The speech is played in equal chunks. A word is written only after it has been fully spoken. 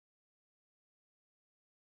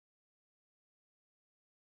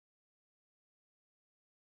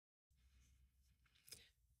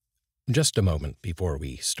Just a moment before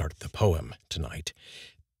we start the poem tonight.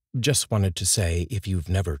 Just wanted to say, if you've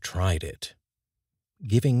never tried it,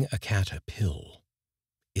 giving a cat a pill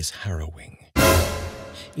is harrowing.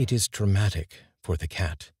 It is traumatic for the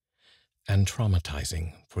cat and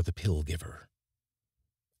traumatizing for the pill giver.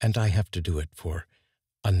 And I have to do it for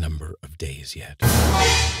a number of days yet.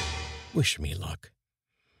 Wish me luck.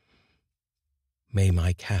 May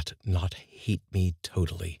my cat not hate me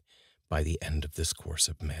totally by the end of this course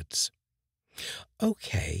of meds.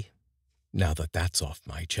 Okay, now that that's off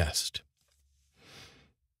my chest.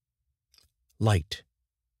 Light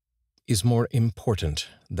is more important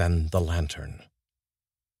than the lantern.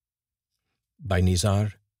 By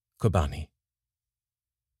Nizar Qabbani.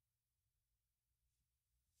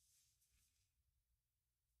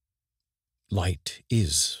 Light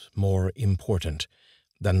is more important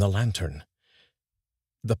than the lantern.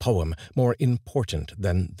 The poem more important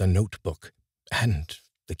than the notebook, and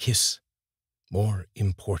the kiss more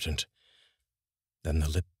important than the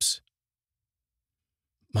lips.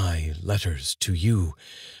 My letters to you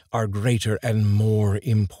are greater and more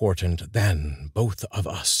important than both of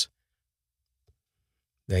us.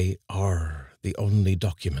 They are the only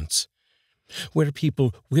documents where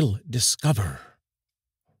people will discover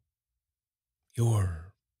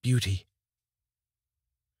your beauty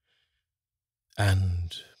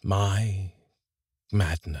and my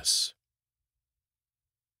madness.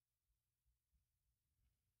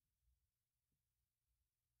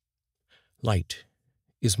 Light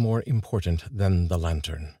is more important than the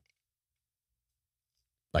lantern.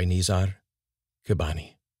 By Nizar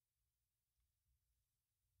Qabbani.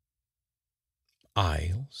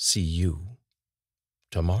 I'll see you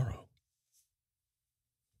tomorrow.